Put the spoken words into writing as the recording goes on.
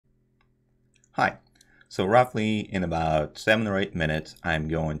Hi. So roughly in about 7 or 8 minutes, I'm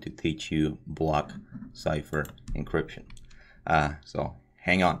going to teach you block cipher encryption. So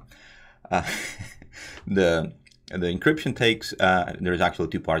hang on. Uh, the encryption takes, there's actually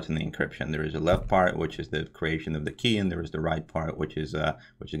two parts in the encryption. There is the left part, which is the creation of the key, and there is the right part, which is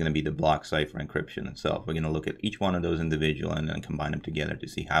going to be the block cipher encryption itself. We're going to look at each one of those individually and then combine them together to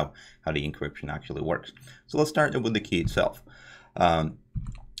see how the encryption actually works. So let's start with the key itself.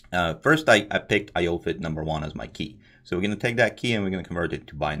 First, I picked IOFIT number 1 as my key. So we're going to take that key and we're going to convert it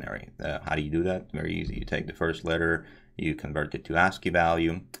to binary. How do you do that? Very easy. You take the first letter, you convert it to ASCII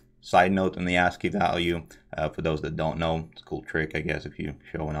value. Side note on the ASCII value, for those that don't know, it's a cool trick, I guess, if you're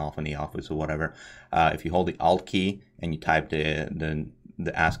showing off in the office or whatever. If you hold the Alt key and you type the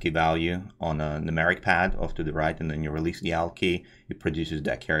ASCII value on a numeric pad off to the right, and then you release the Alt key, it produces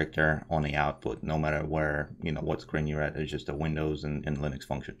that character on the output, no matter where, what screen you're at. It's just a Windows and Linux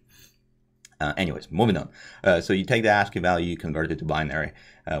function. Anyways, moving on. So you take the ASCII value, you convert it to binary.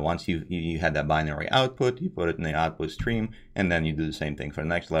 Once you had that binary output, you put it in the output stream, and then you do the same thing for the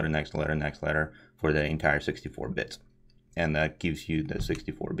next letter, next letter, next letter for the entire 64 bits. And that gives you the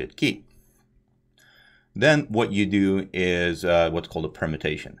 64-bit key. Then what you do is what's called a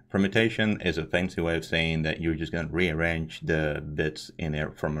permutation. Permutation is a fancy way of saying that you're just going to rearrange the bits in there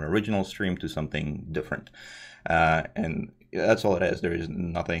from an original stream to something different. And that's all it is. There is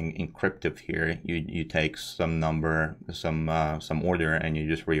nothing encryptive here. You take some number, some order, and you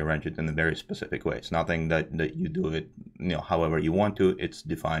just rearrange it in a very specific way. It's nothing that you do it however you want to. It's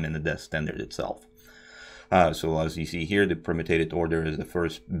defined in the desk standard itself. So as you see here, the permutated order is the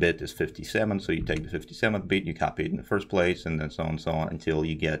first bit is 57. So you take the 57th bit, you copy it in the first place, and then so on and so on until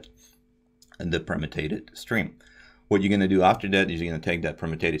you get the permutated stream. What you're going to do after that is you're going to take that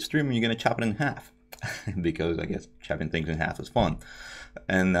permutated stream and you're going to chop it in half. Because I guess chopping things in half is fun.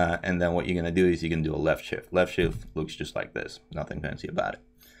 And then what you're going to do is you're going to do a left shift. Left shift looks just like this. Nothing fancy about it.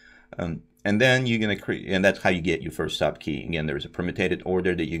 And then you're going to create, and that's how you get your first sub key. Again, there's a permutated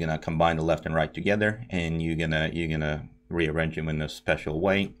order that you're going to combine the left and right together, and you're gonna rearrange them in a special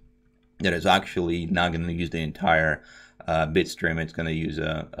way that is actually not going to use the entire bit stream. It's going to use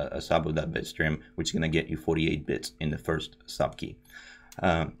a sub of that bit stream, which is going to get you 48 bits in the first sub key.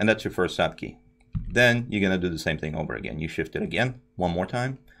 And that's your first sub key. Then you're going to do the same thing over again. You shift it again one more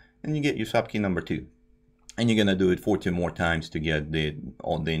time, and you get your sub key number 2. And you're going to do it 14 more times to get the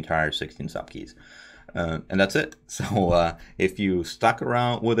entire 16 sub keys. And that's it. So if you stuck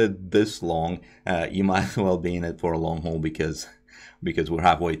around with it this long, you might as well be in it for a long haul because we're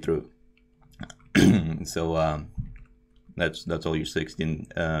halfway through. So that's all your 16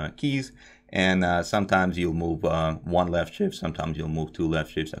 keys. And sometimes you'll move 1 left shift, sometimes you'll move 2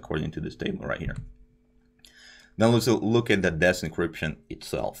 left shifts according to this table right here. Now let's look at the desk encryption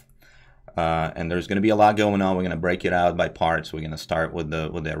itself. And there's going to be a lot going on. We're going to break it out by parts. We're going to start with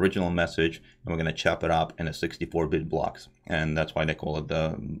the original message, and we're going to chop it up into 64-bit blocks. And that's why they call it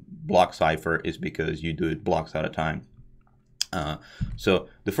the block cipher, is because you do it blocks at a time. So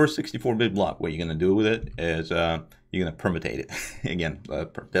the first 64-bit block, what you're going to do with it is you're going to permutate it. Again,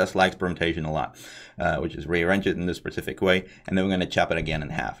 desk likes permutation a lot, which is rearrange it in this specific way, and then we're going to chop it again in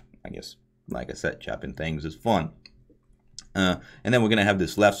half. I guess, like I said, chopping things is fun. And then we're going to have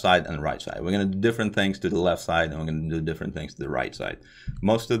this left side and the right side. We're going to do different things to the left side, and we're going to do different things to the right side.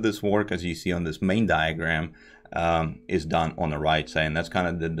 Most of this work, as you see on this main diagram, is done on the right side, and that's kind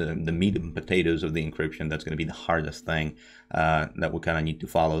of the meat and potatoes of the encryption. That's going to be the hardest thing that we kind of need to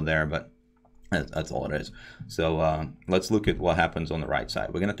follow there, but that's all it is. So let's look at what happens on the right side.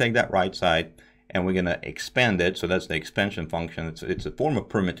 We're going to take that right side and we're going to expand it. So that's the expansion function. It's a form of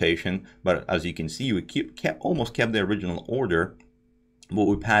permutation, but as you can see, we almost kept the original order, but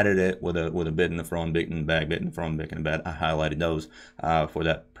we padded it with a bit in the front, bit in the back, bit in the front, bit in the back. I highlighted those for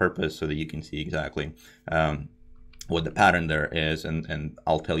that purpose so that you can see exactly what the pattern there is, and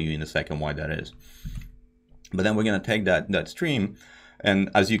I'll tell you in a second why that is. But then we're going to take that stream, and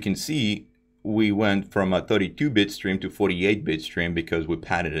as you can see, we went from a 32-bit stream to 48-bit stream because we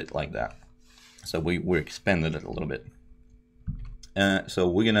padded it like that. So we expanded it a little bit. So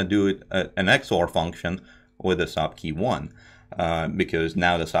we're going to do it an XOR function with a sub key 1. Because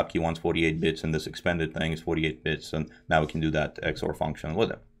now the sub key 1's 48 bits and this expanded thing is 48 bits, and now we can do that XOR function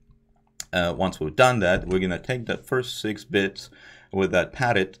with it. Once we've done that, we're going to take the first 6 bits with that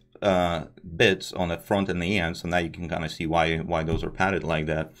padded bits on the front and the end. So now you can kind of see why those are padded like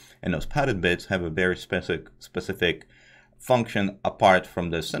that. And those padded bits have a very specific function apart from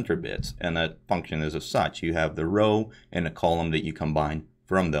the center bits, and that function is as such. You have the row and a column that you combine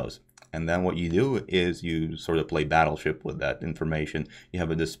from those. And then what you do is you sort of play battleship with that information. You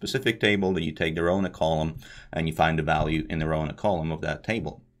have this specific table that you take the row and a column, and you find the value in the row and a column of that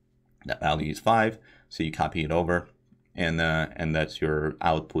table. That value is 5, so you copy it over, and that's your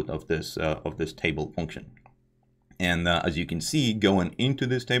output of this table function. And as you can see, going into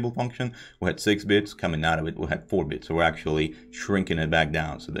this table function, we had 6 bits. Coming out of it, we had 4 bits. So we're actually shrinking it back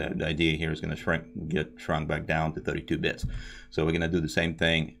down. So the idea here is going to get shrunk back down to 32 bits. So we're going to do the same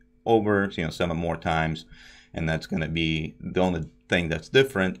thing over, 7 more times. And that's going to be, the only thing that's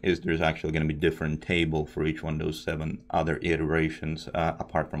different is there's actually going to be different table for each one of those 7 other iterations,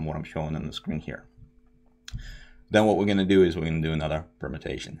 apart from what I'm showing on the screen here. Then what we're going to do is we're going to do another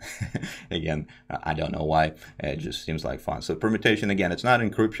permutation. Again, I don't know why, it just seems like fun. So permutation, again, it's not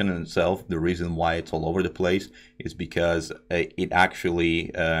encryption in itself. The reason why it's all over the place is because it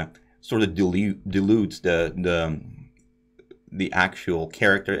actually sort of dilutes the actual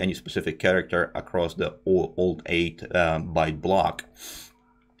character, any specific character, across the old 8-byte block,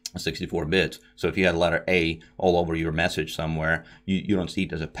 64 bits. So if you had letter A all over your message somewhere, you don't see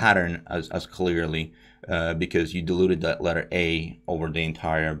it as a pattern as clearly, because you diluted that letter A over the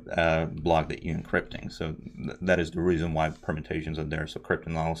entire block that you're encrypting. So that is the reason why permutations are there. So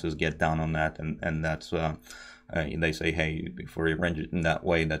cryptanalysis get down on that, and that's they say, hey, before you arrange it in that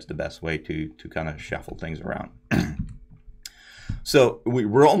way, that's the best way to kind of shuffle things around. So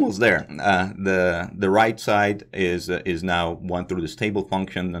we're almost there. The right side is now went through this table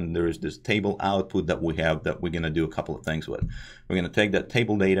function, and there is this table output that we have that we're going to do a couple of things with. We're going to take that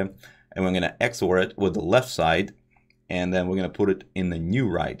table data, and we're going to XOR it with the left side, and then we're going to put it in the new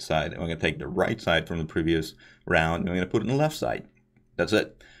right side. And we're going to take the right side from the previous round, and we're going to put it in the left side. That's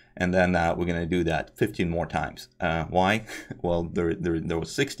it. And then we're going to do that 15 more times. Why? Well, there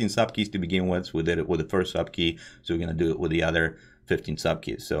was 16 subkeys to begin with, so we did it with the first subkey, so we're going to do it with the other 15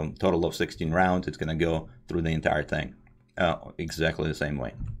 subkeys. So total of 16 rounds, it's going to go through the entire thing exactly the same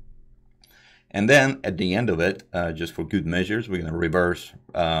way. And then at the end of it, just for good measures, we're going to reverse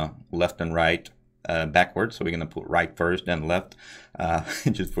left and right backwards. So we're going to put right first, then left,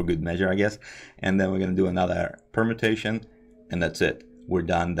 just for good measure, I guess. And then we're going to do another permutation, and that's it. We're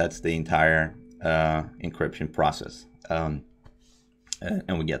done. That's the entire encryption process. And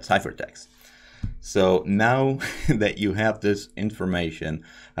we get ciphertext. So now that you have this information,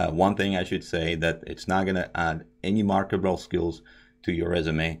 one thing I should say, that it's not going to add any marketable skills to your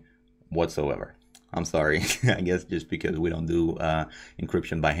resume whatsoever. I'm sorry, I guess just because we don't do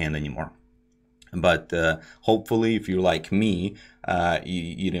encryption by hand anymore. But hopefully, if you're like me,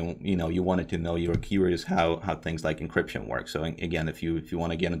 you wanted to know, you're curious how things like encryption work. So again, if you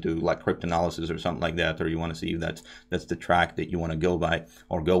want to get into like cryptanalysis or something like that, or you want to see if that's the track that you want to go by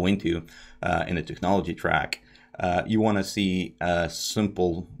or go into in the technology track, you want to see a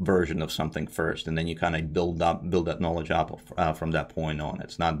simple version of something first, and then you kind of build that knowledge up from that point on.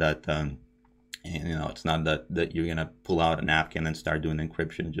 It's not that. It's not that you're gonna pull out a napkin and start doing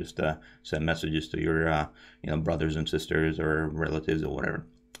encryption, just send messages to your brothers and sisters or relatives or whatever.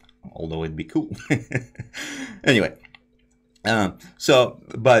 Although it'd be cool. Anyway,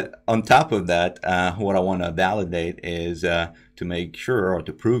 but on top of that, what I want to validate is to make sure, or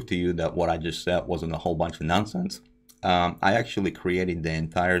to prove to you, that what I just said wasn't a whole bunch of nonsense. I actually created the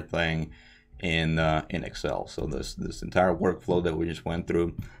entire thing in Excel. So this entire workflow that we just went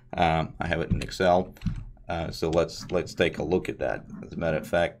through, I have it in Excel. So let's take a look at that. As a matter of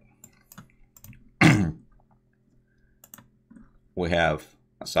fact, we have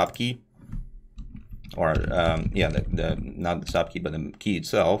a subkey, or not the subkey, but the key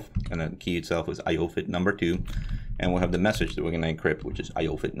itself, and the key itself is IOFIT number 2, and we'll have the message that we're going to encrypt, which is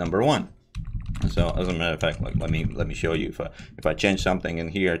IOFIT number 1. So as a matter of fact, like, let me show you. If I change something in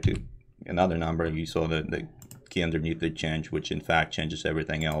here to another number, you saw the key underneath did change, which in fact changes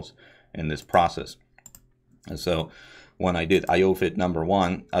everything else in this process. And so when I did IOFIT number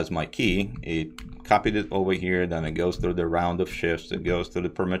 1 as my key, it copied it over here, then it goes through the round of shifts, it goes through the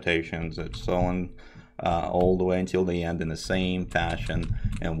permutations, it's so on all the way until the end in the same fashion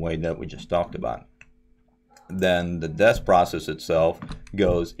and way that we just talked about. Then the DES process itself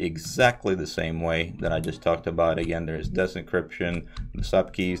goes exactly the same way that I just talked about. Again, there's DES encryption, the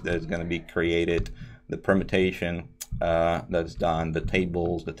subkeys that is going to be created, the permutation that's done, the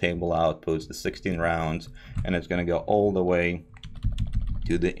tables, the table outputs, the 16 rounds, and it's going to go all the way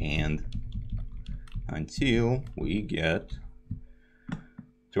to the end until we get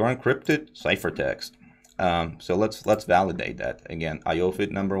to our encrypted ciphertext. So let's validate that. Again,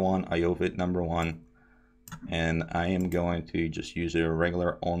 IOFIT number 1, IOFIT number 1. And I am going to just use a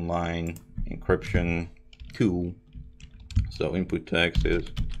regular online encryption tool. So input text is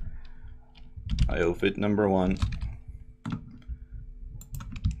IOFIT number 1.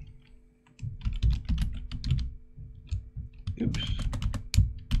 Oops.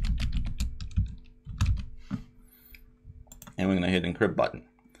 And we're going to hit encrypt button.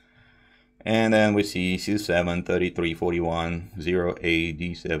 And then we see C7, 33, 41, 0A,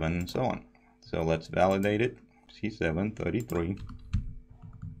 D7, and so on. So let's validate it. C7, 33,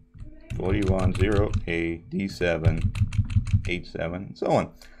 41, 0A, D7, 87, and so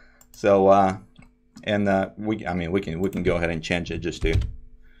on. So we can go ahead and change it just to.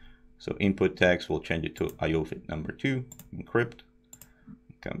 So input text, we'll change it to IOFIT number 2, encrypt.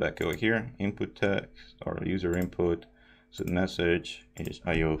 Come back over here, input text or user input. So the message is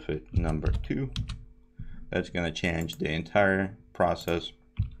IOFIT number 2. That's going to change the entire process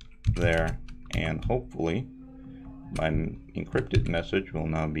there, and hopefully my encrypted message will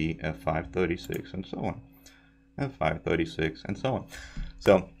now be F536 and so on. F536 and so on.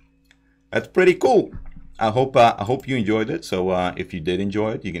 So that's pretty cool. I hope you enjoyed it. So if you did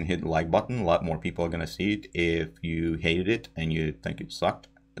enjoy it, you can hit the like button. A lot more people are going to see it. If you hated it and you think it sucked,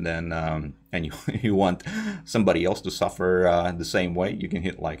 then and you want somebody else to suffer the same way, you can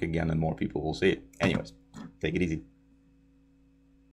hit like again and more people will see it. Anyways, take it easy.